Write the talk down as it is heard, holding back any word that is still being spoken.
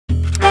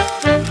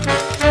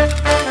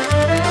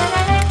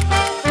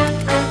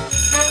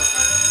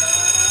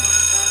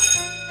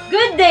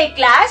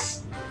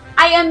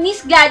am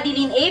Miss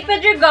Gladeline A.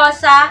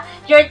 Pedregosa,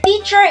 your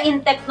teacher in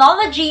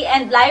Technology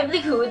and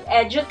Livelihood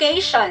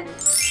Education.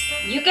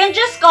 You can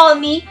just call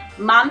me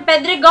Ma'am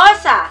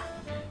Pedregosa.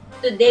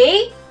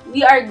 Today,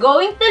 we are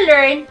going to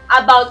learn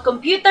about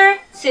computer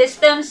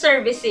system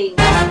servicing.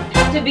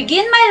 To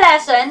begin my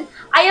lesson,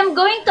 I am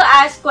going to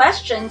ask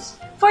questions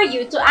for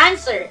you to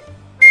answer.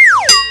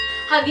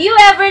 Have you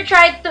ever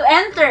tried to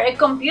enter a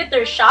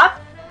computer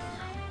shop?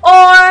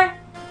 Or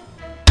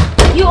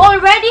you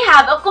already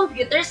have a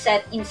computer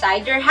set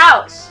inside your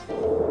house?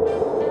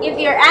 If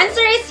your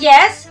answer is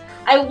yes,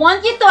 I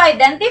want you to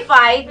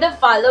identify the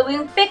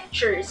following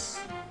pictures.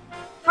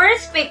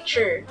 First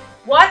picture,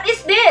 what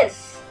is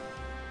this?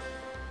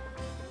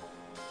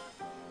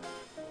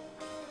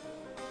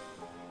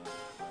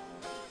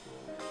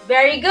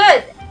 Very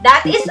good.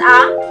 That is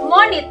a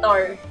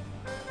monitor.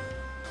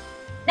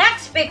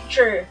 Next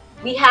picture,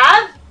 we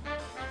have,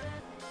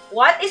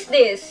 what is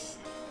this?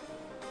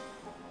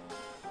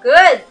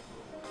 Good.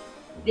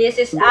 This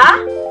is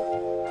a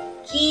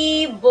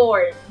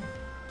keyboard.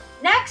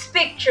 Next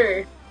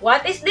picture,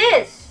 what is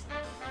this?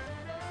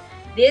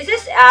 This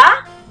is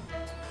a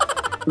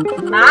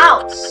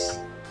mouse.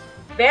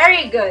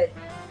 Very good.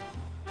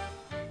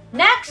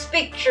 Next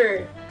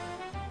picture,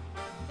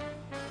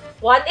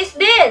 what is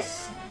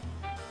this?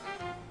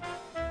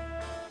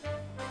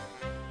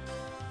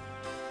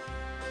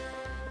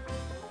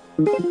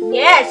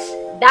 Yes,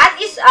 that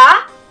is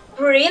a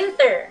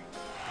printer.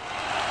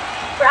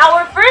 For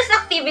our first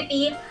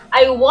activity,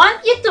 I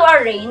want you to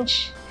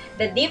arrange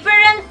the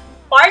different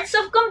parts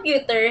of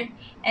computer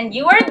and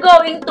you are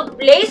going to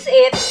place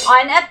it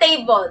on a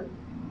table.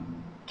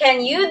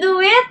 Can you do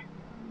it?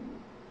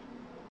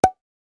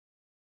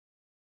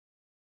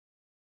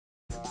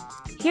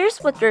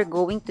 Here's what you're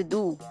going to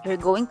do. You're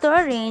going to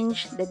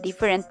arrange the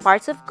different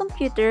parts of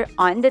computer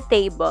on the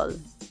table.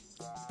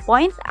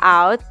 Point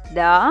out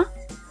the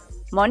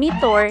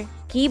monitor,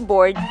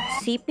 keyboard,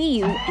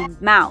 CPU, and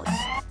mouse.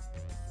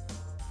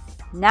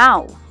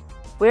 Now,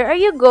 where are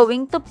you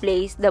going to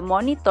place the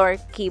monitor,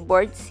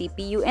 keyboard,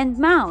 CPU, and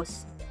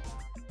mouse?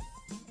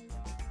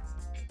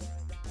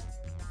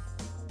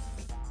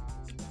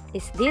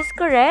 Is this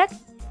correct?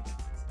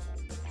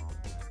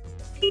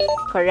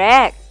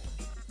 Correct.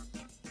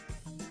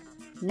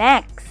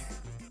 Next,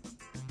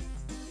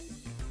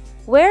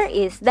 where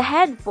is the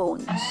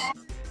headphones?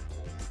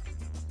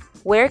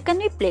 Where can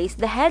we place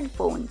the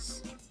headphones?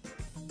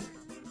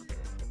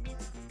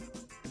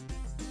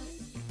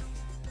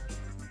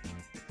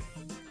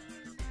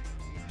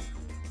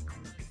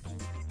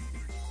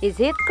 Is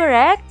it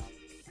correct?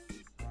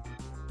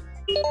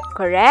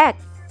 Correct.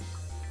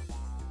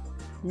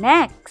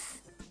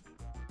 Next,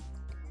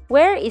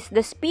 where is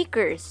the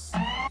speakers?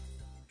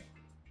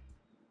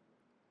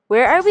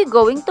 Where are we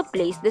going to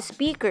place the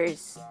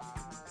speakers?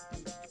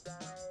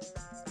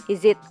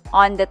 Is it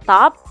on the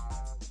top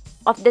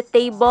of the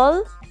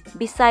table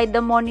beside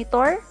the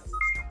monitor?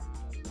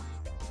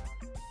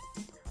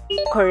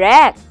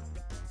 Correct.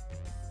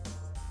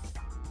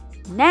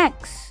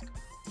 Next,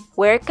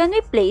 where can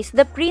we place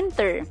the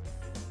printer?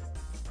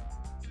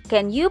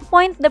 Can you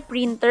point the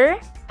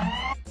printer?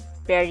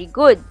 Very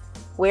good.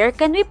 Where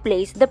can we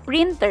place the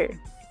printer?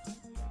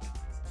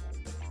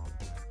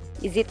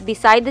 Is it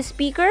beside the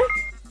speaker?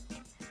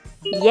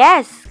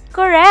 Yes,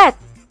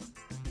 correct.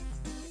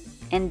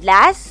 And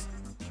last,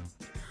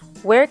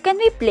 where can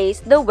we place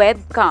the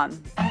webcam?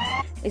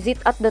 Is it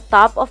at the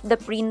top of the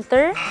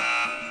printer?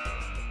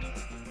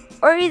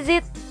 Or is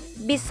it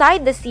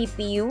beside the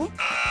CPU?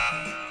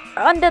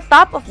 Or on the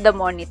top of the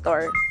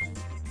monitor?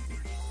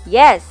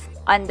 Yes,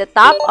 on the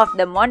top of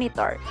the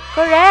monitor.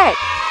 Correct.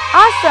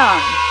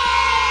 Awesome.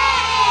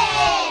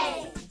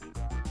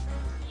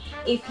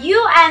 If you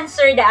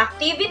answer the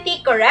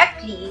activity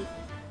correctly,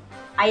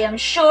 I am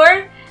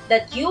sure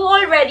that you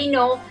already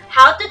know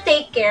how to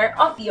take care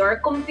of your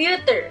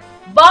computer.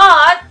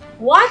 But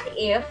what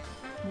if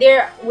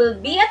there will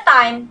be a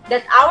time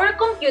that our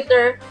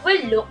computer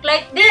will look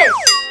like this?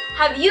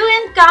 Have you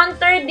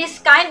encountered this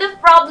kind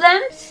of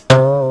problems?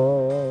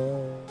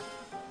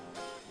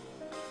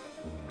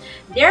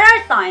 There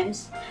are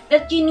times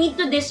that you need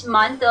to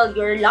dismantle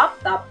your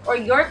laptop or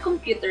your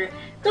computer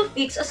to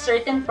fix a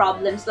certain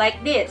problems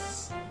like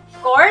this.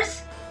 Of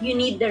course, you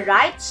need the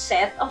right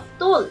set of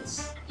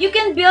tools. You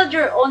can build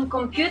your own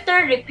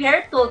computer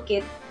repair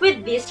toolkit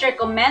with these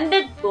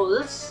recommended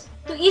tools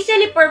to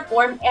easily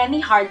perform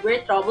any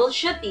hardware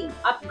troubleshooting,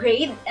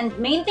 upgrade, and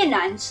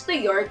maintenance to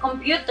your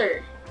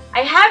computer.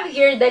 I have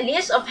here the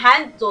list of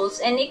hand tools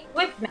and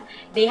equipment.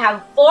 They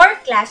have 4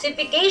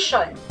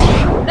 classifications.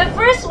 The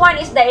first one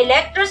is the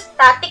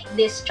electrostatic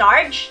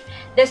discharge.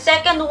 The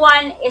second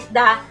one is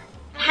the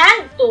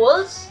hand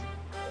tools.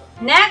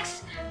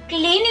 Next,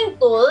 cleaning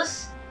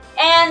tools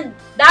and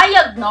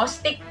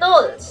diagnostic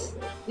tools.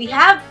 We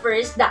have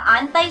first the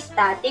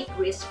anti-static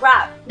wrist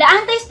wrap. The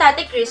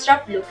anti-static wrist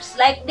wrap looks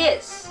like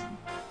this.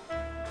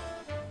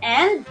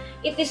 And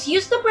it is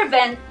used to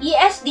prevent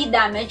ESD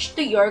damage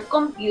to your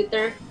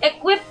computer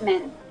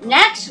equipment.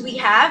 Next, we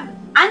have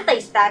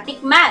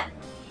anti-static mat.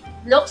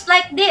 Looks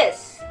like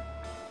this.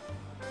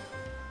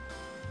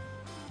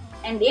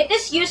 and it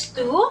is used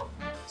to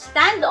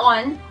stand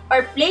on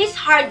or place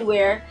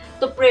hardware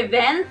to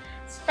prevent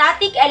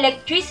static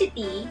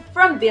electricity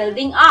from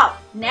building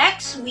up.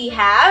 Next, we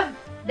have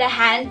the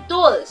hand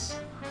tools.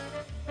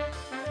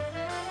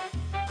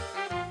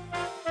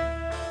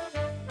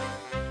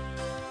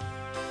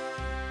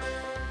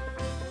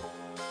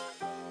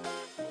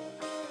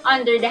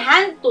 Under the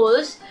hand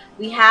tools,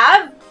 we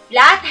have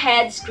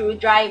flathead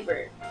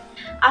screwdriver.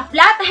 A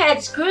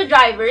flathead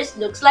screwdriver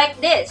looks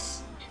like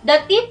this. The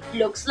tip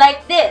looks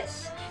like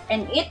this,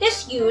 and it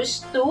is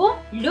used to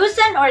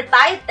loosen or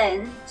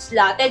tighten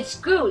slotted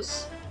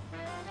screws.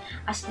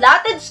 A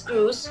slotted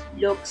screws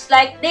looks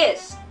like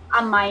this,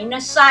 a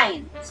minus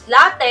sign.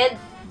 Slotted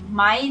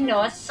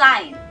minus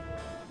sign.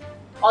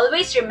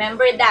 Always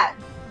remember that.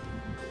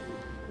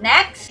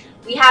 Next,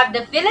 we have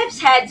the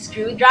Phillips head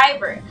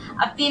screwdriver.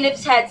 A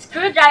Phillips head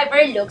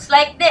screwdriver looks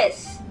like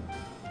this,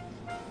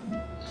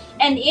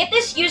 and it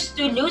is used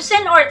to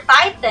loosen or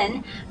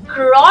tighten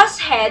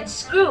cross-head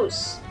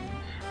screws.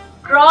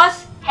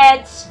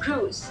 Cross-head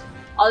screws.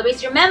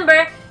 Always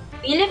remember,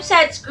 Phillips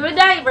head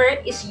screwdriver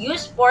is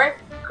used for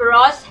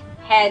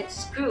cross-head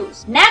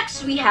screws.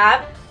 Next, we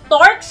have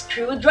torque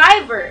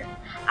screwdriver.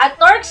 A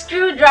torque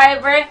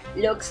screwdriver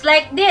looks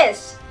like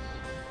this,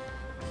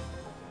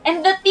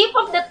 and the tip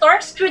of the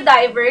torque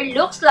screwdriver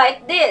looks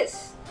like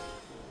this.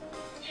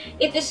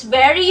 It is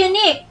very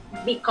unique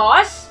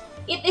because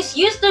it is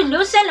used to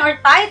loosen or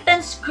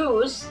tighten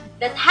screws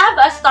that have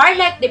a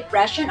star-like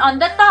depression on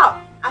the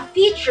top, a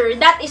feature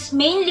that is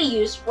mainly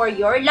used for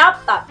your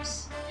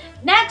laptops.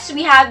 Next,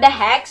 we have the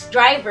hex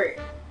driver.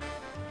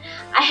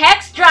 A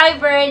hex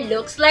driver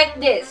looks like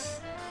this.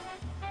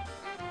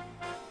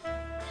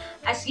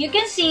 As you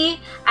can see,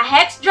 a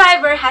hex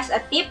driver has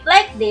a tip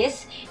like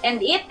this,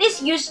 and it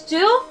is used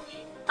to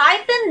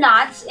tighten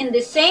nuts in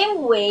the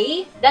same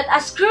way that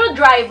a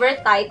screwdriver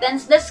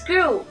tightens the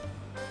screw.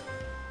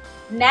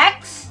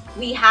 Next,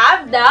 we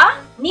have the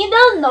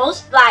needle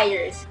nose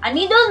pliers. A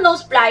needle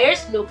nose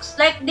pliers looks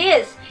like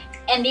this,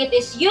 and it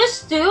is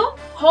used to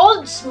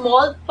hold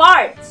small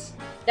parts.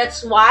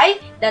 That's why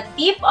the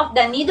tip of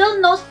the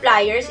needle nose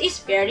pliers is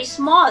very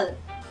small.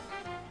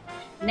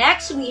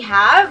 Next, we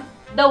have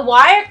the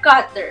wire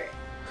cutter.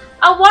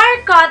 A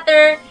wire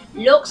cutter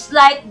looks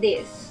like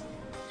this.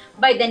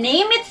 By the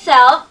name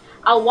itself,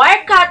 a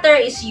wire cutter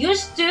is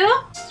used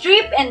to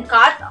strip and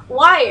cut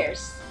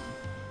wires.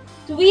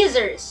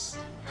 Tweezers.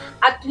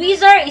 A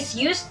tweezer is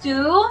used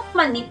to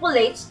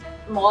manipulate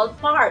small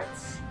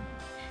parts.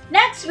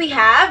 Next, we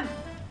have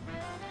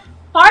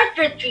part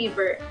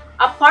retriever.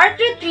 A part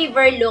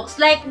retriever looks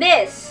like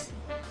this.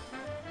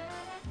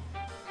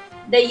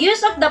 The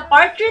use of the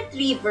part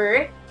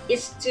retriever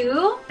is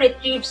to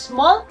retrieve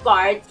small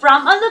parts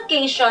from a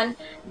location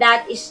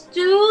that is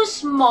too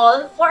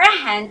small for a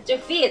hand to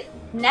fit.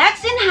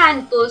 Next, in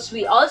hand tools,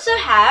 we also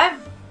have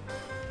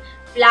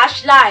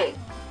flashlight.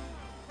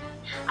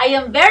 I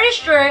am very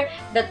sure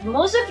that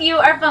most of you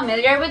are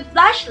familiar with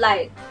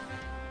flashlight.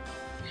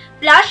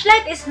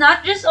 Flashlight is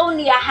not just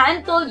only a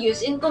hand tool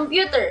used in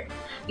computer.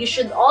 You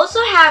should also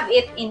have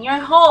it in your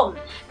home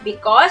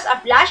because a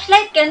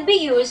flashlight can be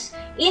used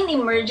in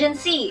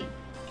emergency.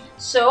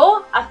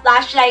 So, a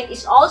flashlight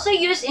is also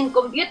used in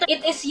computer.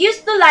 It is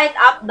used to light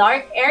up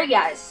dark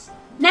areas.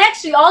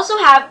 Next, we also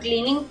have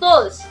cleaning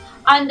tools.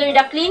 Under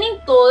the cleaning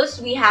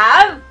tools, we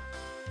have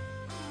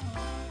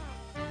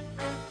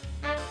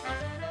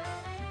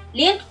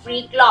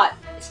lint-free cloth.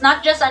 It's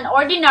not just an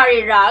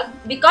ordinary rug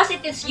because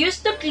it is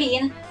used to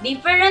clean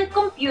different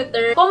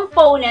computer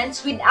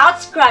components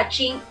without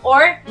scratching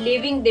or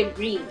leaving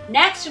debris.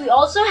 Next, we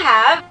also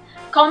have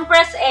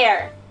compressed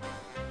air.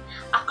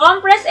 A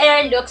compressed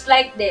air looks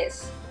like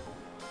this.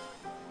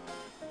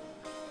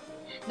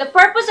 The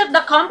purpose of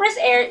the compressed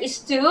air is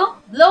to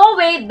blow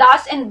away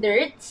dust and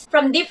dirt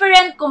from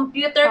different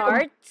computer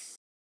parts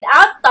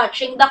without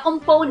touching the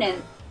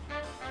component.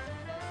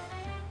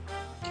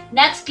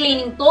 Next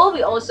cleaning tool,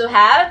 we also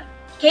have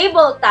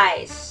cable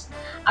ties.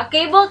 A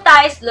cable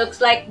ties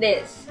looks like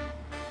this.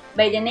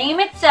 By the name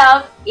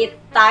itself, it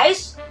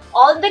ties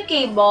all the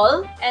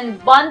cable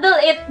and bundle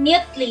it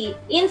neatly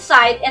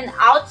inside and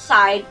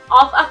outside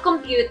of a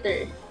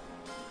computer.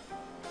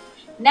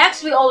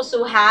 Next, we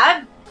also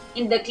have,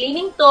 in the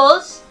cleaning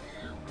tools,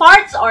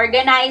 parts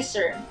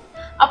organizer.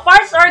 A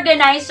parts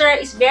organizer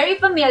is very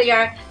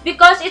familiar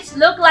because it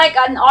looks like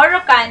an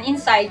Orocan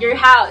inside your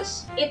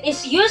house. It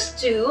is used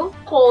to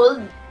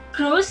hold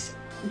screws,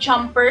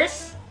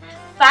 jumpers,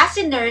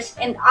 fasteners,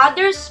 and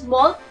other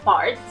small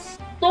parts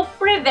to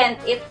prevent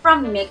it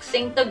from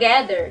mixing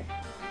together.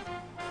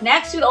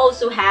 Next, we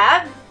also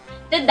have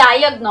the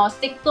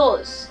diagnostic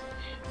tools.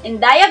 In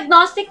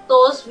diagnostic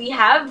tools, we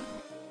have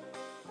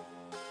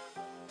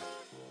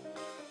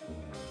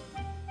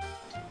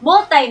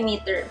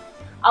multimeter.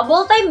 A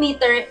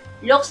multimeter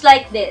looks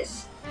like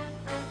this.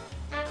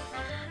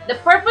 The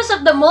purpose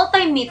of the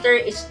multimeter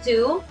is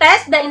to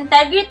test the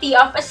integrity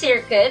of a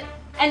circuit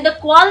and the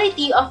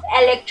quality of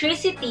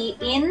electricity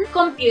in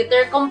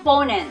computer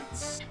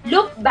components.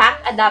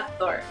 Loopback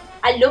adapter.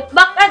 A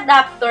loopback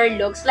adapter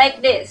looks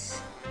like this.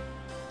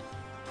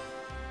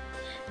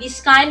 This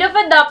kind of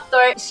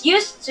adapter is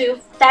used to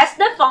test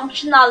the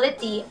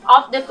functionality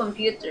of the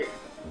computer.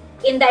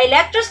 In the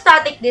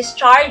electrostatic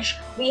discharge,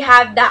 we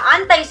have the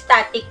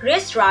anti-static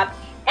wrist wrap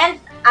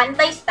and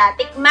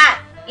anti-static mat.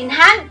 In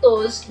hand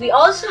tools, we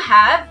also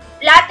have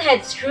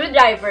flathead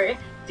screwdriver,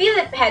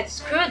 Phillips head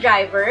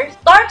screwdriver,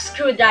 Torx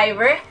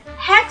screwdriver,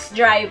 hex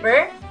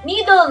driver,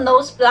 needle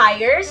nose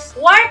pliers,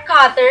 wire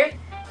cutter,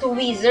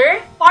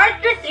 tweezer,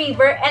 part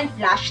retriever, and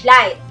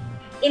flashlight.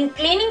 In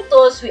cleaning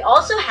tools, we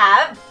also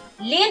have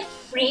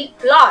lint-free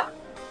cloth,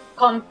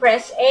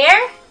 compressed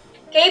air,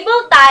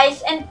 cable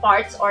ties, and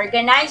parts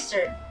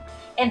organizer.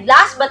 And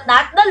last but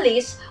not the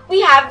least, we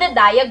have the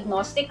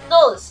diagnostic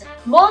tools,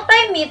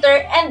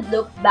 multimeter and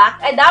loopback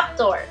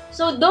adapter.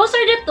 So those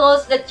are the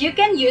tools that you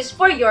can use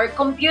for your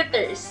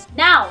computers.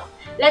 Now,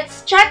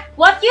 let's check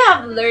what you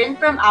have learned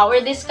from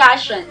our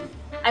discussion.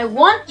 I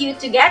want you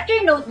to get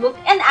your notebook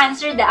and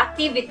answer the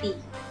activity.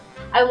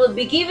 I will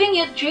be giving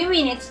you 3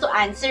 minutes to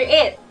answer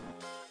it.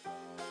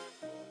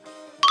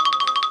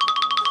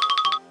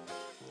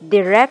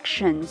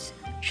 Directions.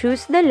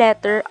 Choose the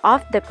letter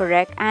of the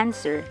correct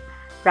answer.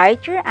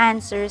 Write your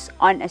answers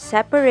on a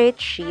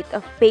separate sheet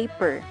of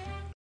paper.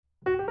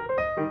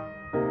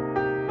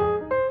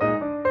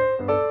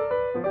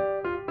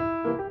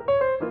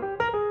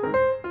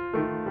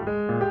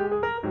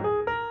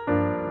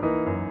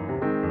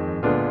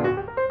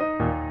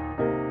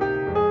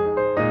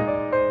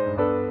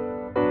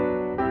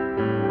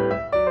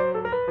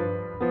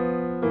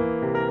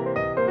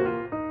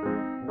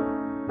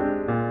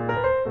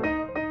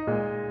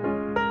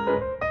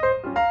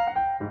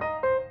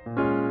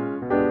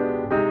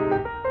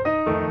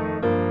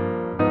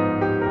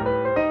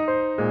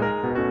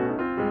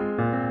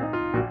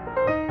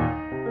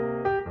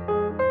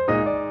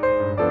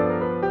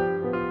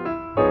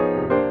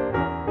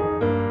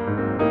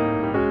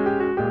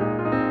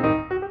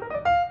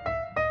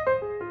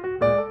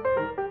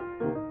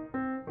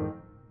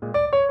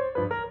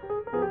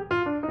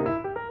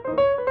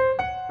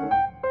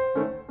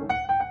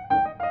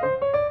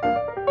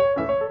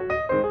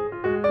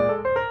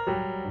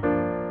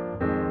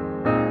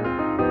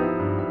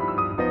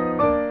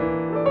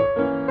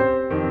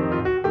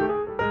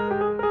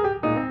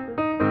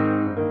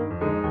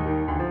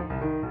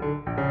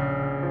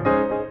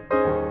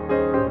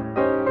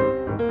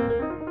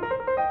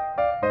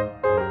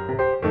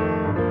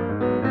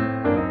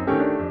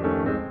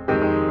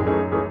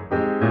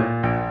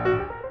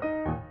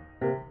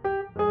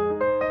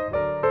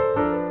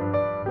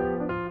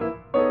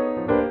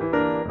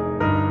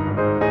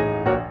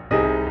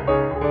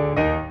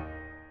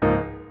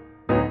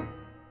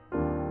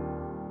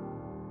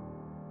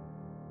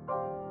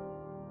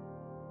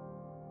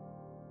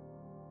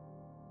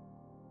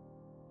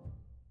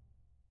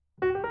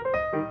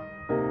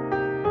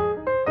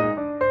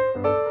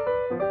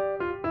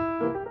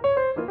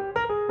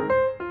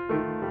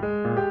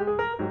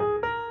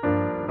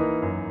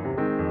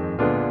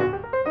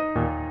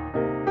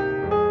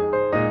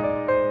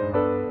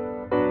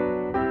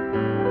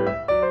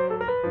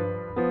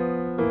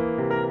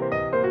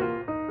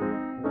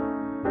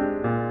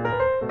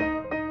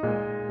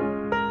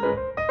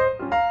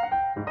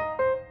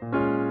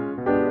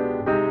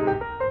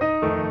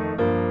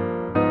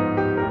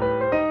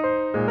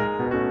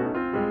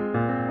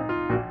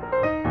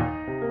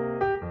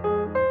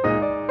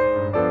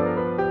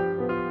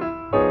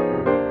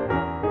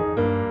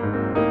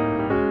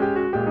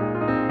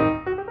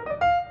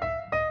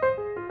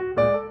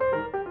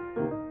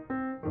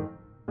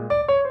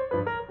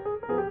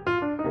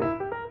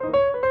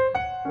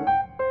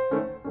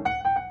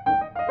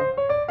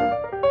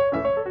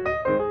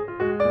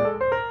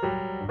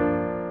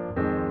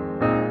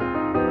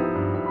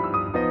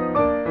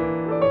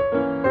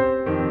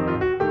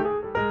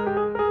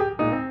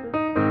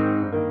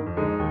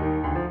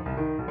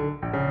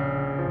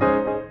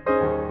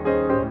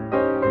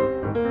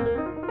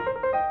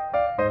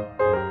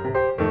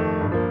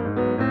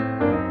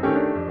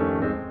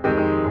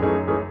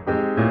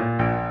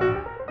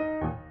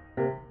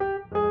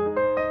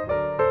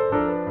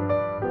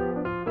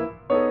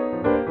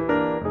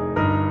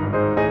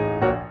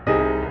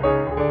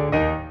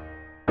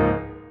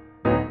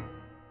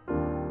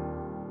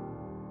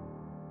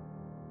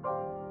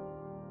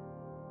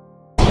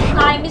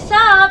 Time is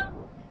up!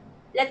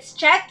 Let's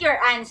check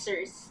your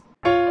answers.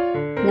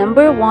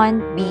 Number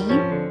 1, B.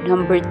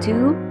 Number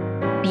 2,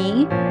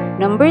 B.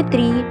 Number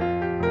 3,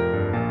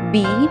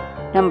 B.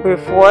 Number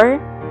 4,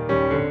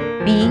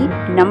 B.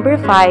 Number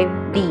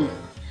 5, D.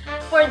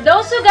 For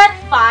those who got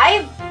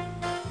 5,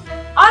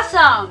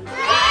 awesome!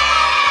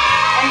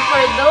 And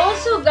for those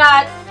who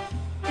got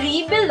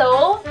 3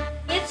 below,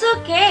 it's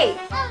okay.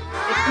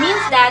 It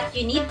means that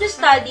you need to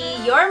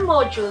study your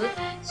module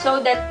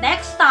so that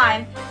next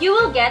time you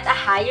will get a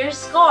higher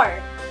score.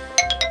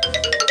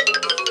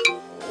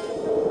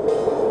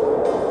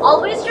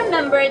 Always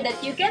remember that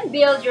you can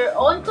build your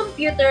own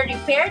computer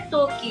repair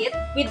toolkit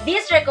with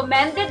these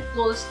recommended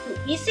tools to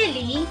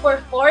easily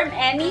perform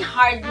any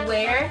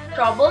hardware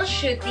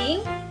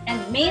troubleshooting and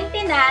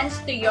maintenance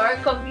to your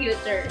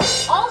computer.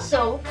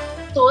 Also,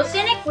 Tools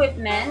and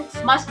equipment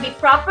must be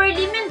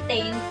properly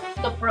maintained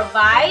to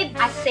provide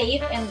a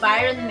safe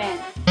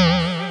environment.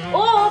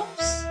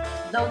 Oops!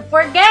 Don't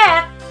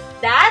forget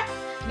that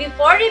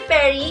before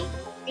repairing,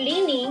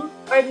 cleaning,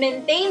 or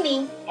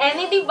maintaining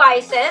any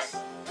devices,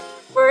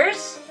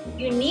 first,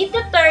 you need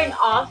to turn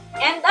off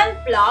and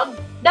unplug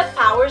the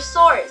power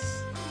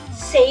source.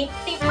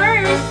 Safety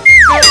first!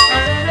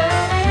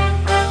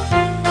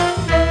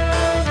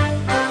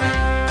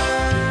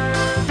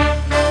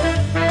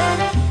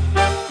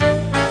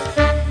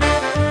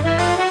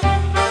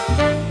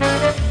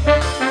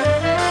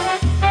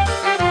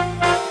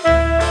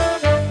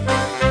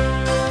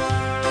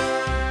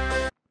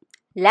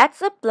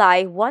 Let's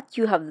apply what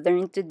you have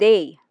learned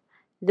today.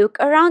 Look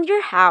around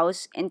your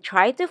house and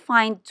try to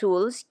find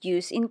tools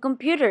used in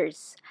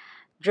computers.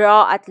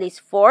 Draw at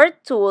least 4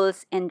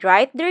 tools and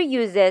write their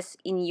uses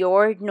in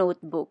your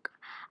notebook.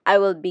 I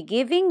will be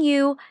giving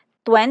you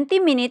 20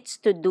 minutes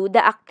to do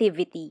the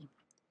activity.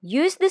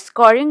 Use the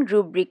scoring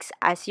rubrics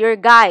as your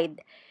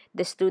guide: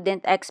 the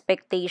student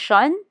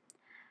expectation,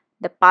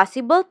 the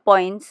possible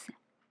points,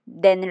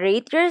 then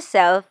rate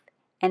yourself,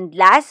 and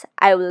last,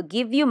 I will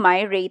give you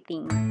my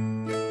rating.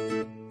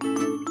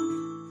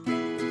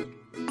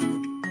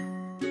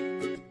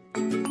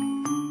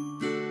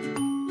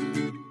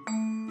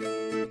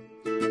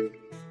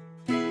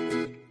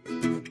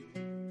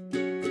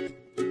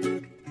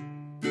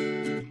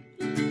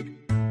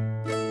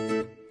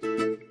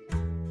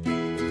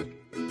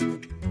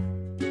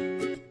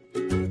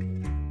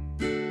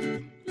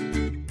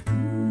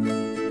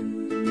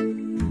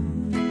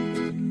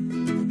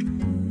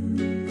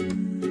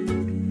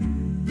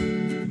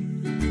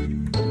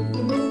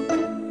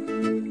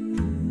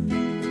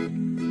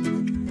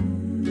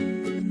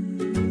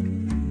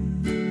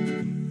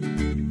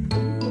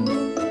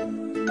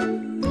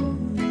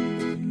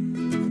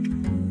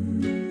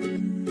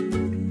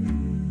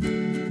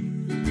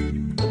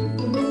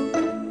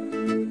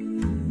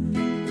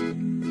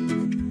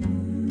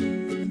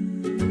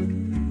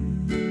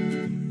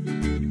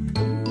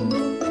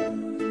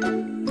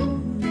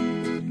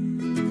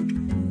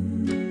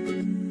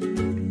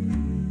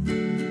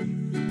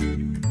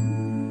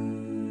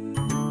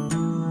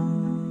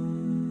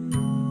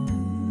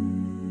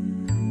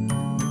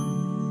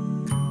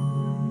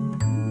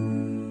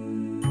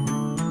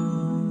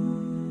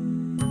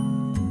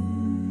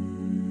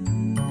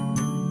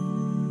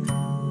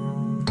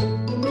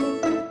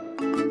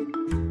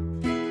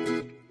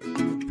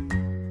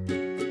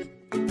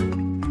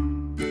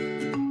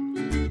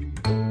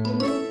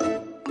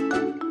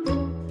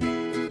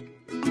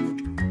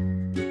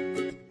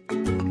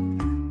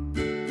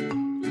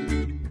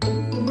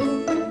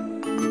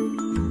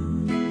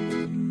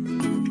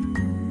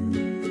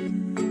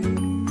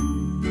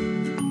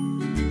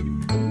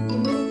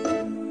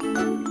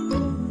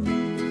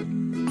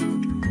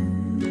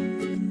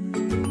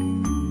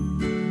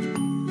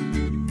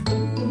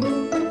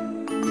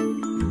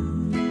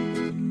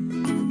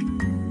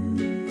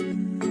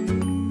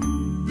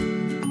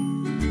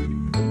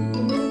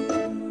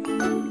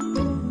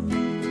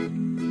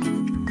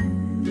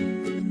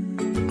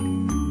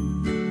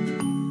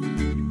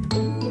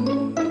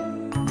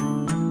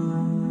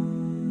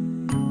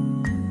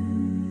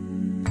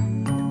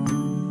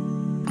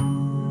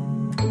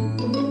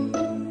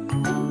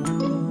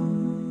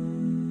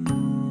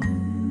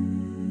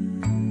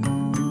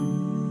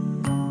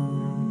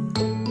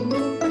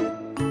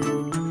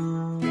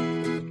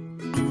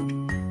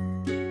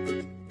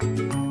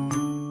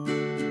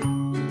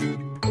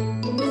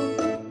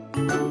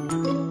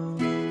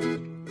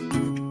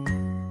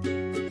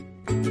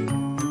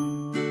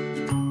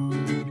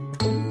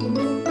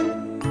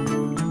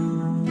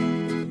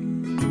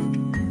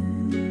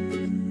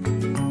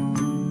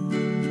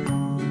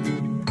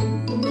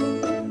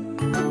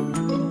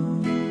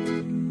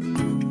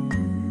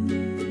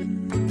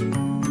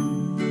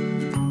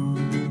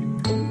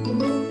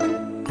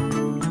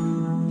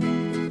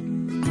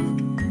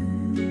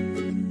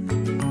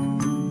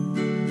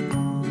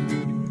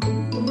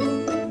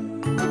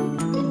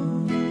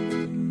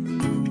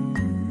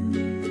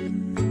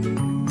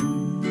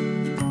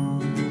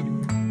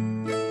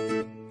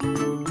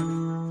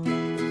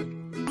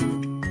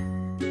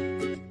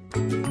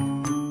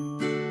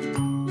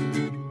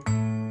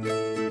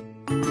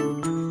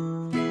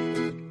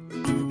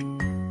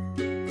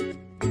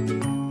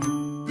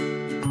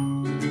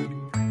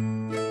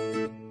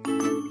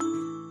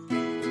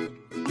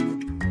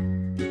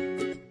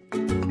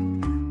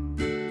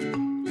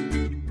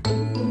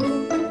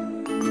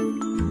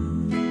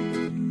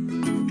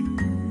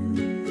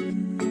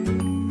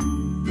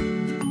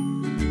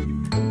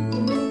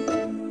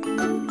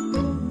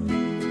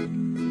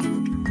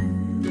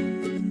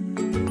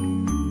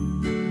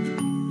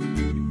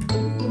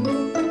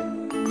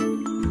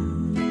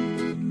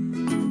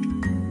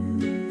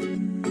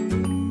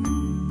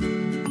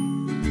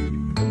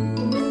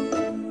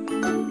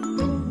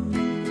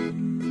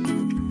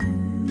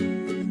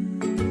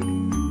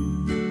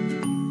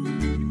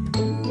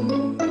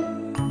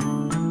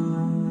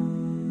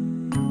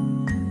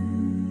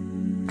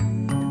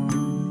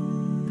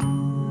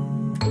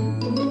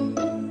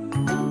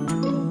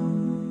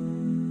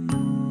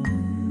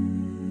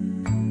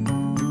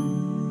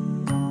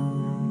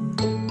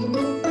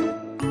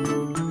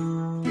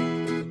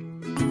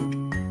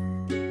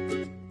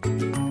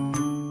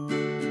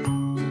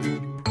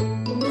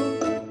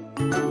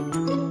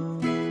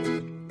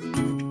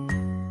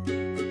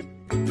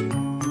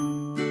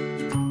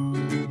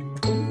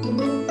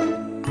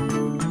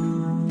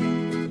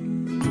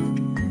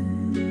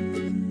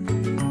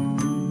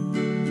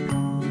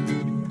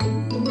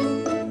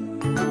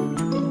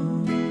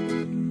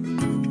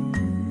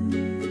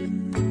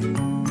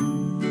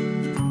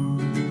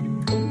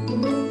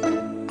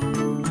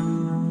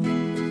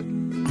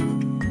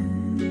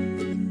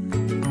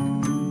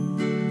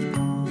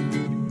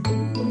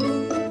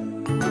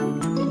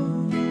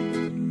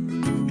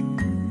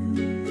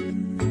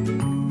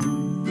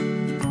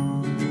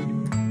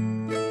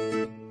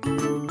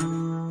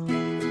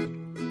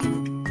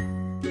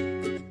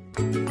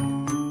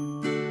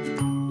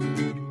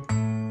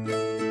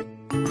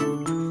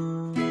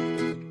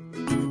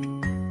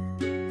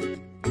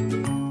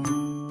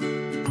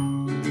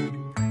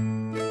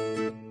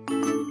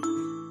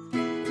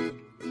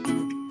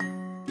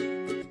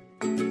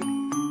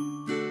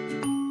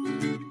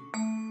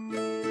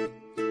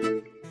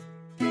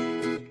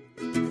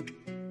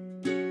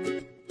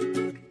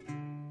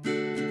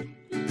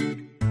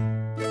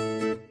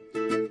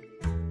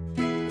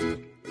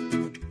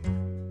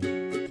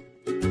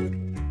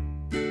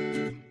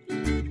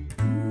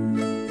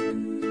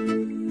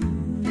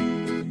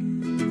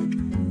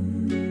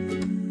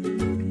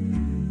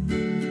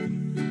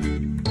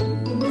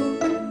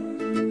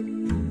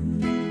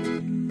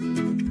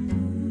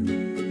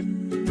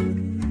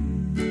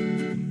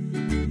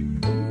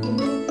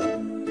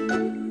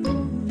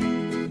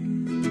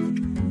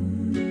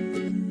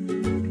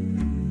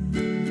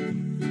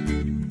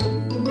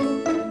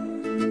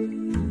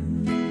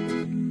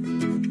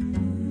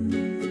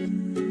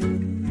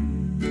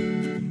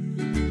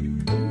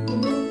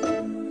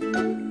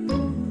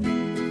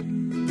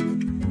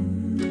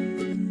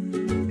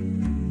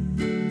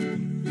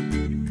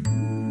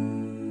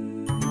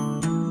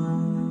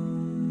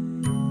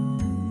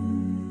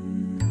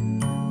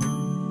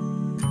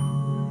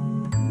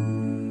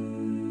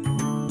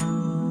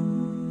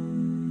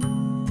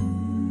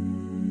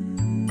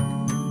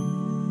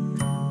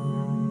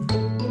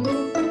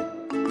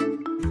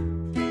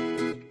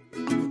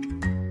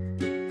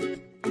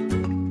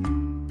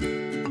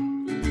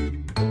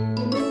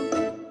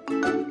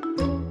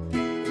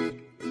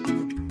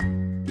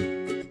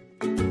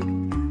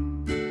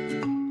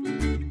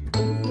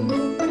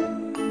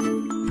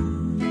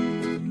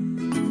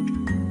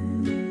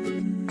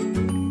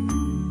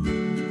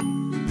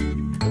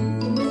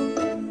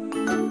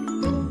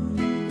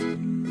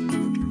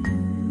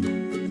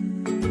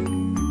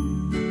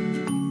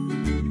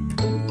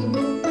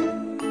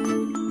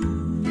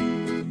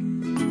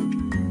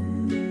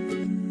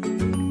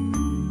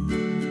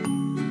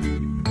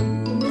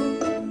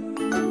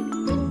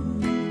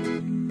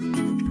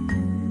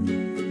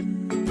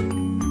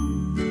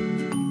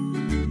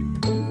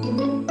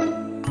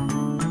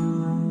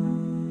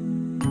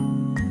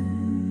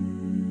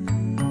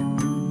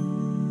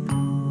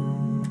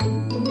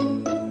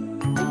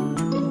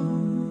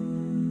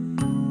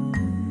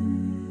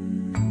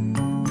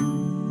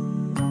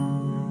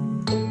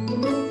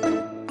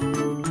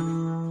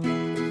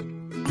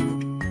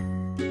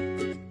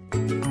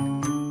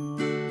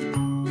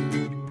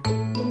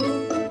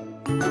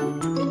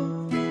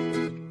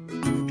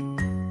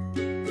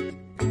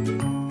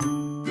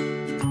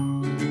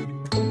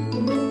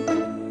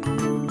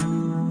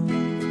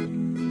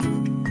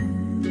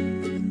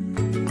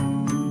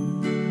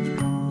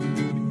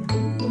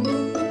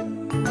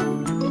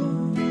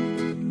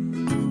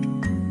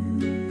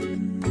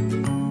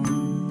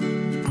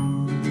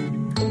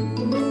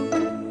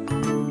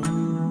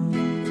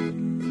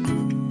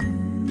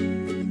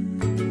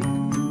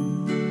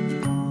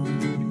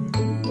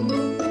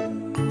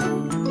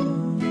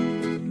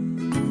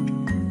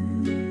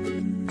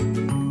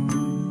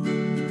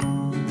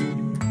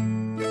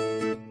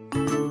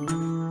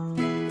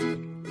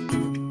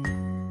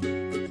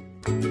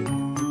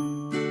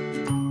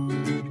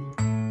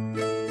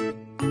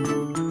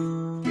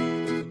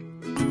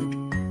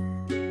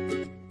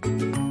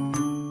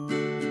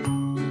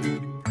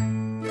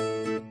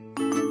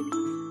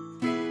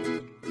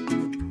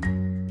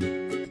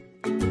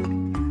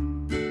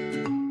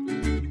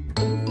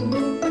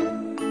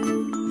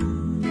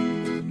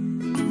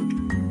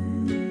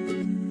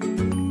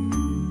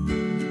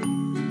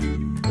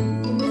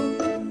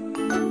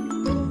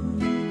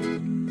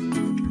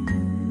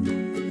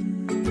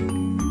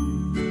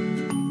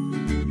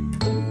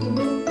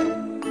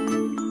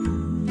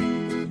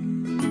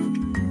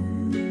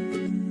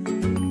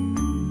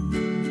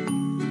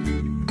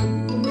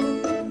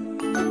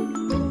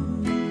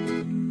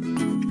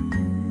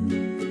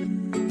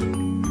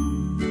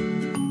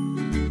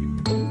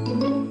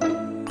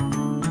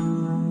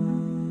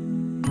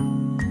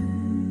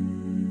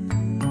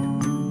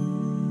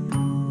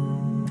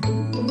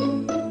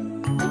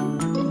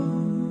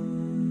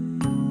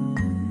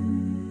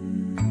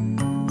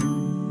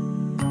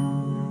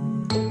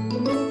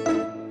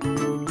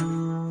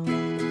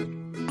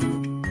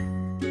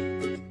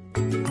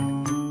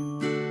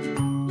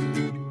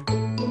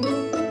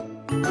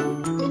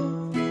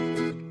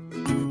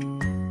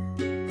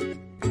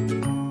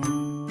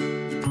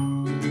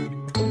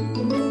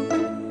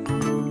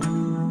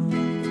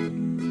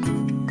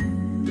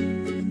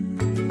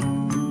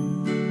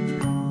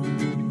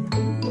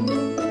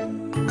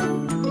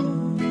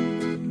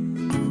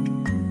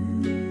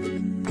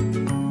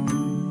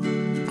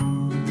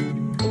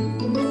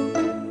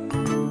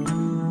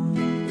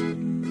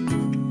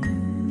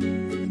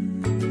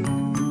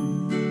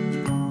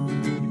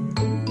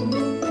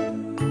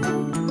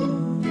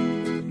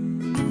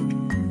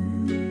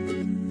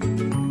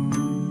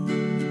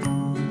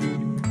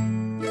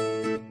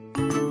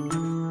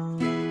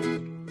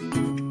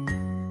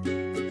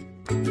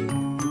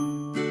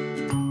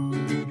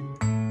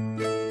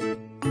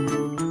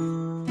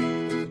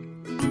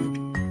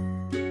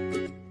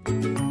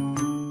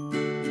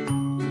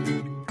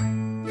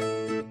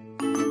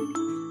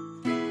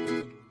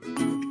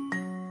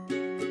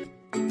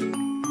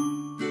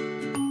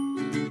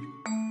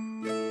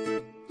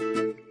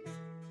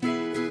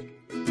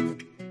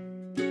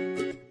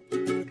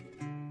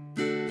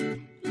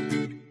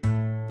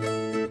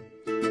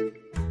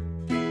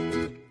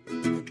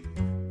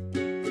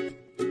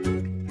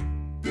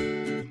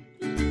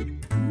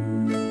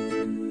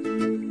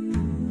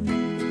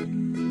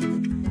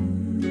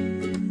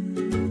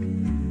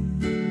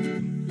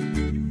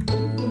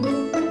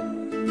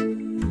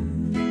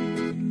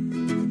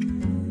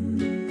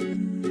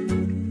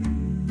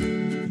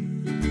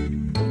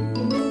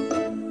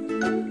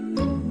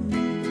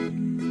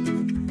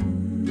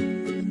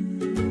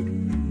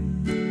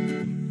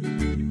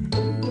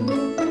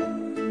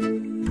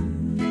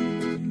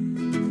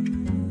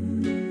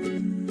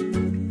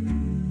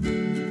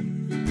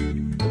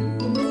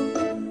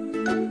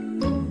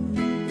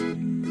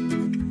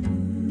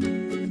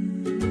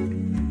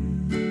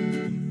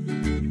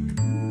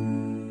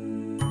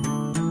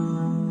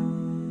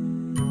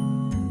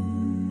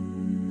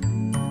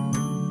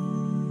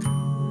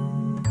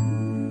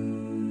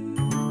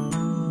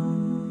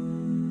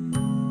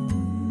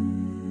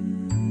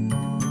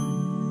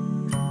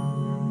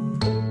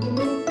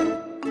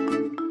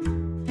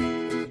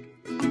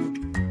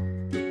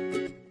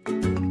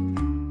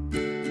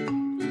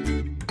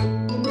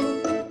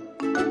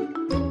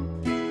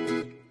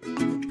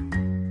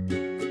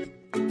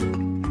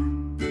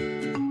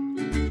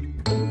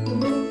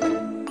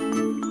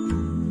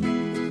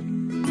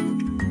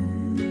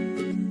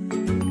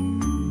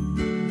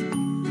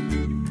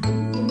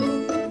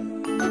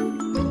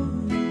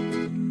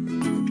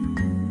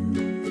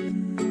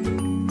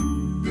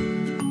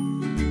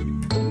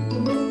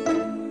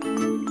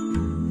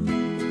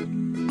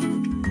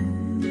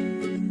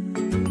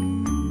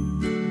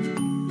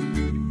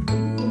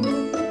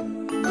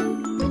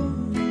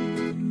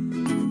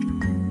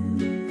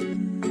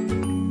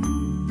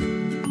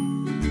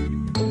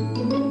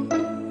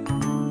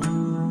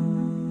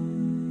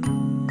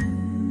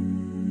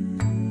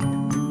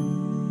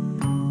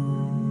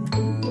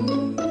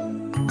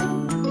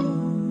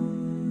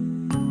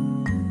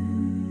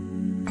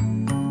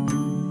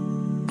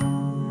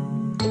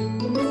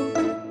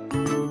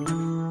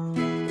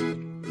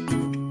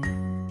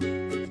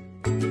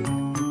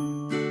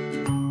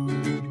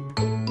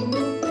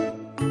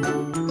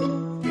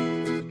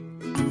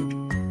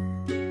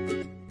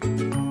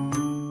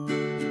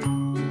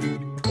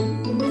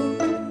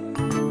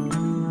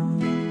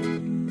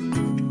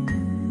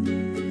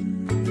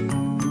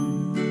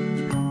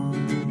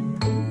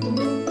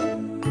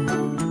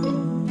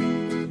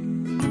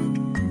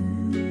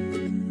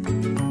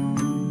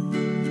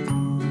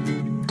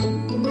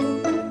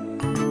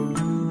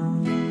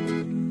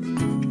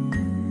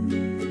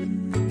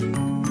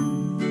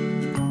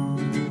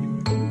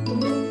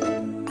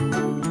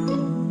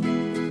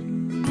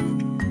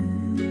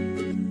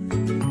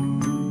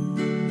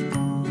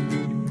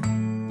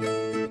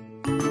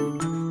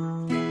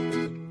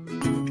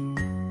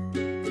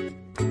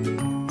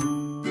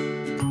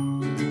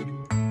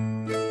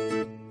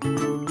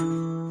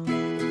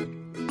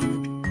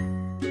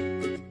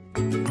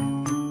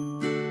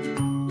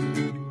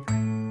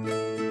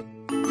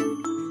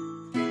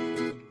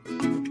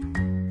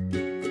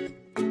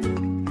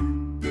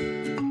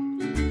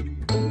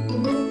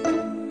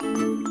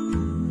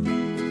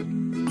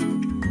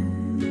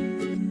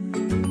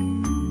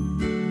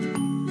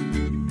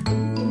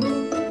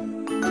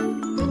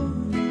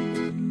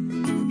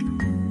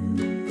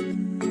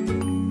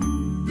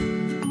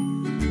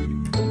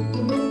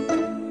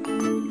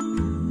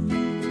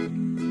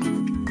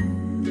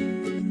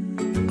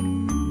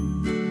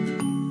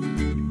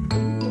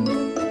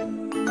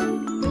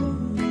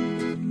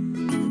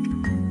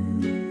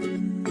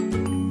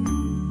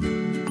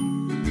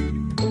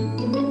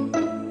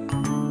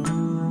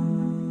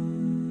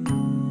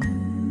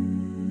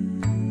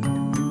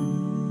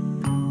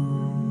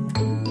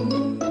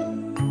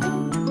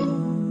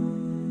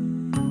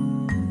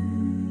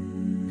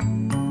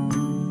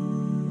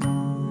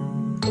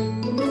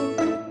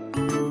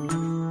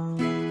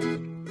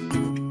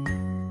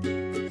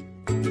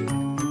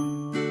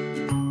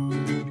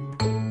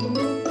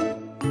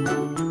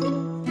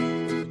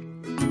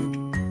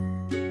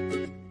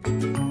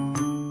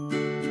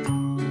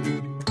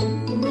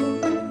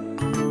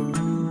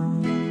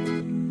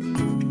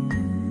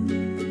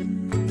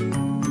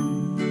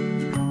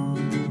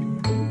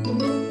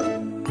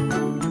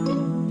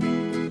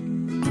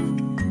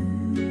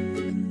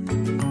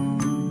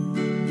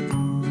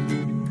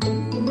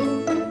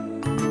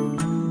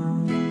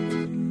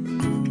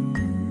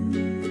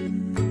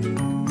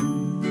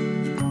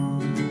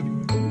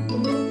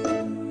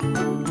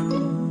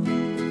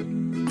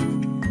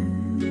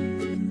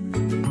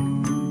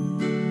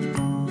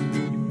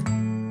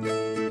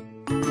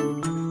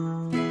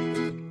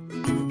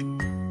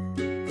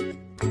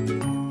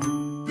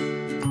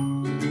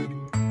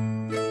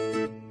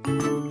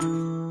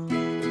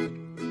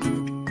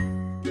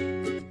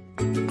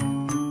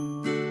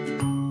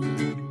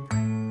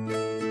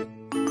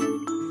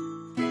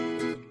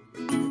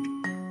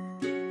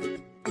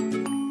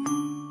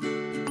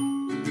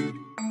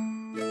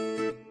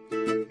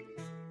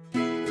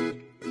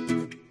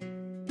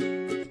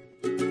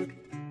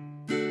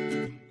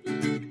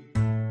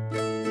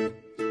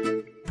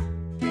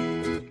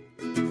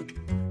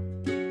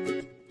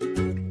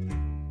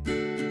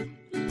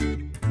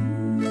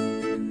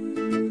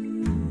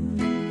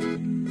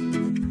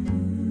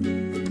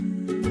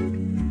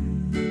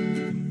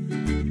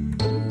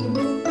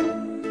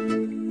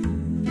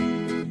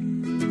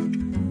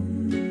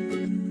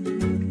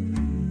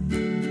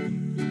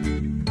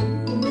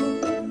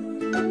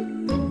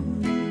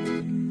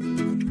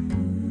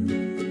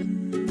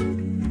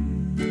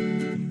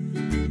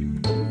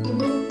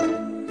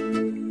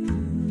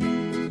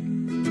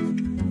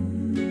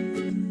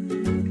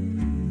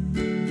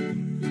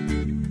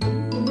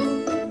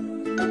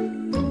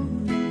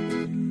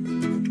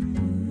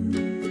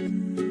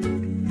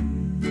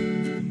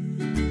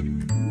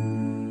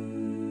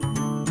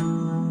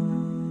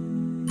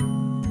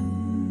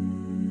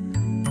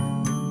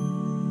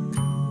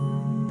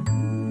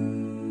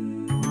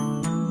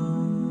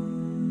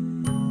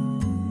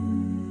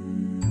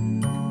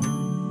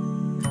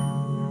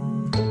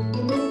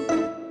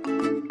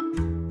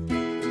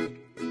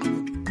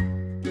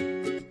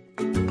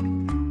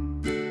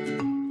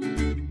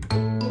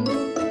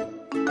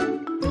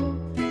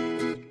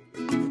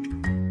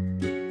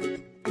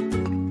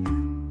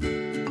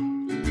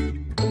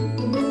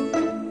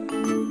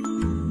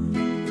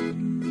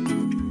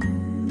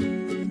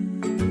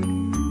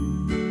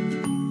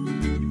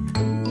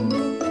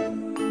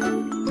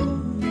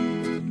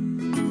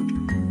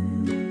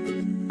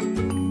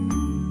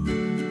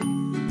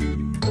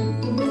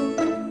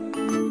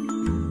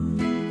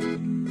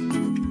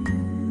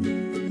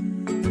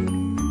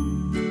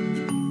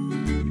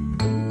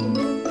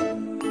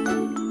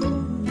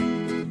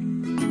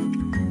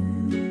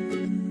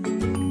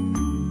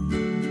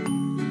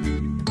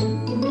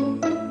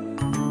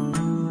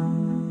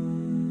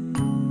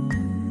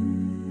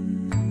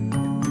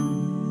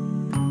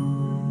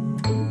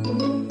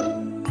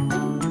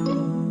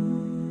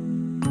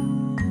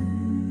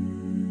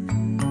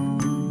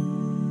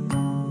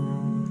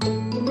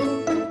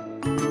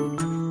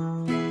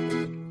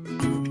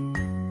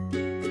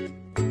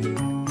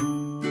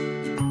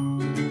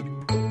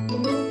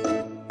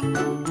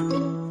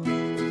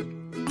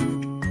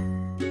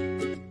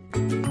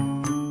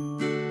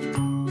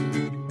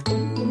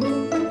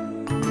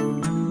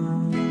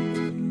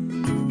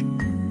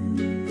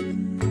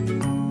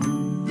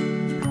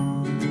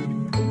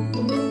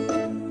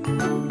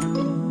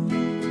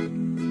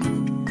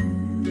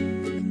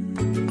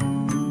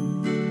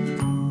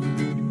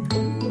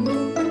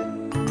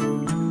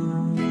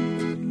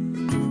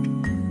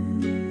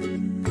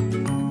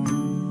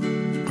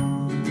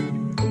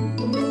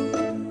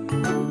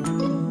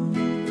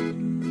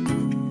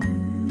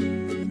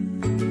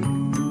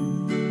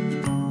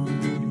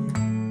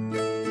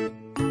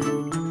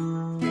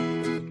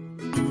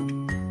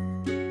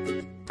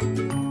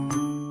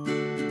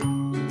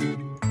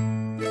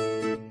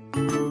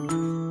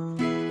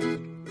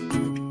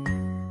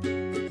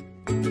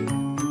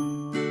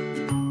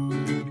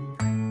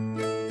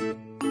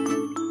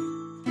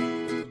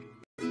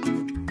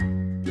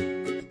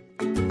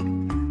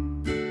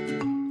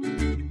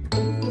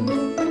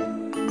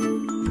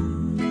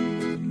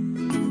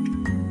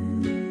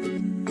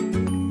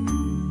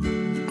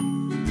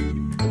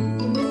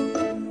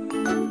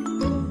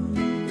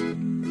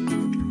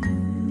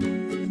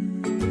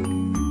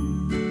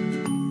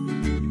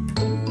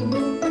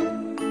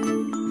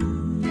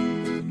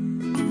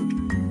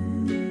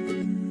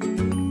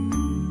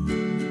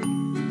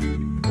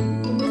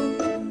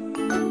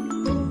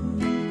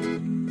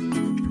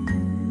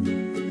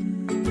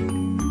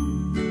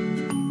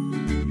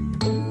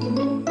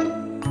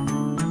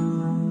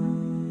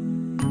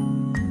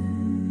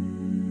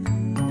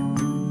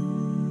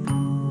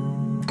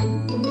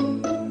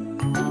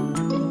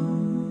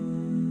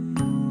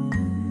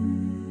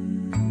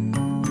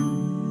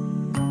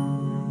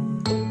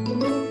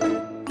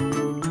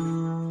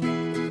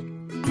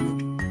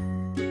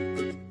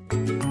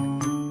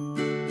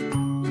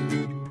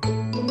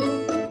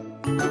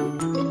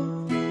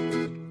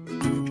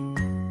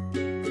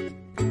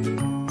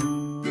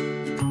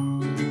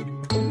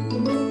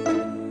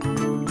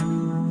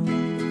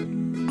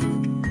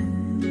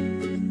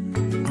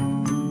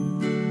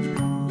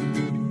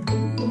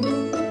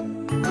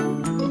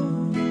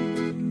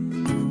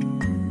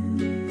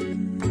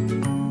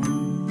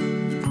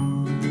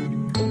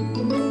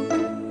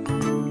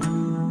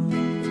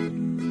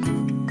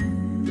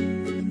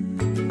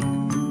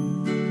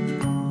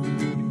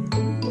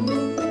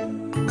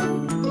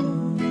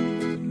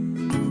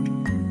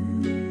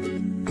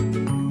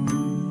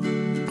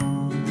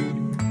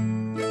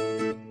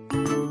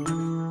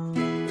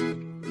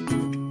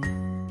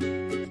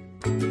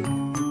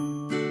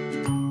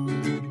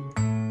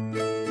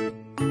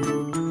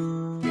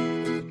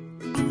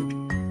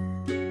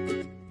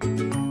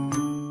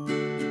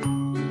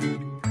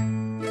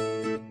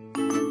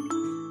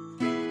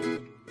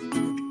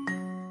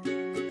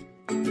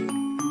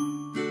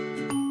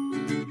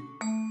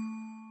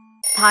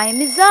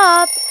 Time is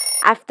up!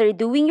 After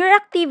doing your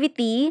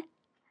activity,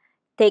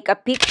 take a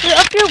picture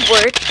of your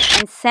work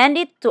and send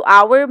it to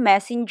our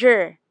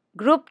messenger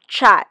group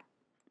chat.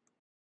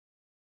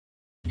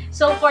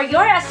 So for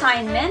your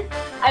assignment,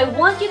 I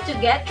want you to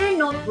get your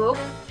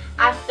notebook.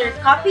 After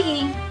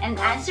copying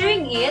and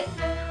answering it,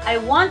 I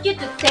want you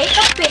to take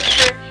a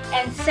picture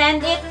and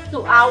send it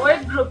to our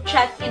group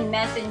chat in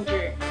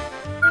Messenger.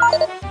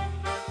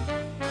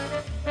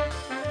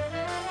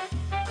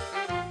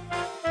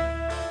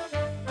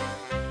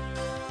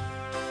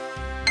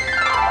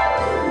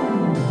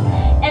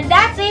 And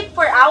that's it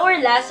for our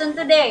lesson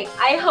today.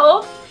 I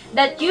hope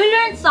that you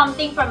learned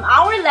something from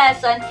our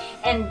lesson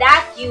and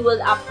that you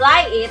will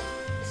apply it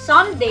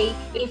someday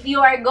if you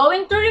are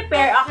going to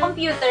repair a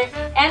computer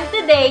and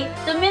today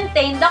to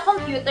maintain the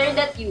computer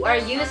that you are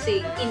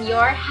using in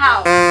your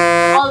house.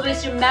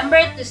 Always remember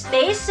to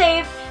stay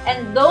safe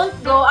and don't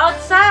go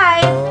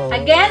outside.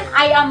 Again,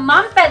 I am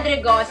Ma'am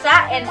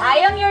Pedregosa and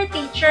I am your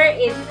teacher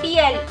in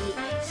TLE.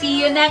 See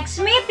you next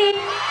meeting.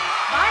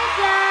 Bye,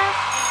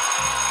 class!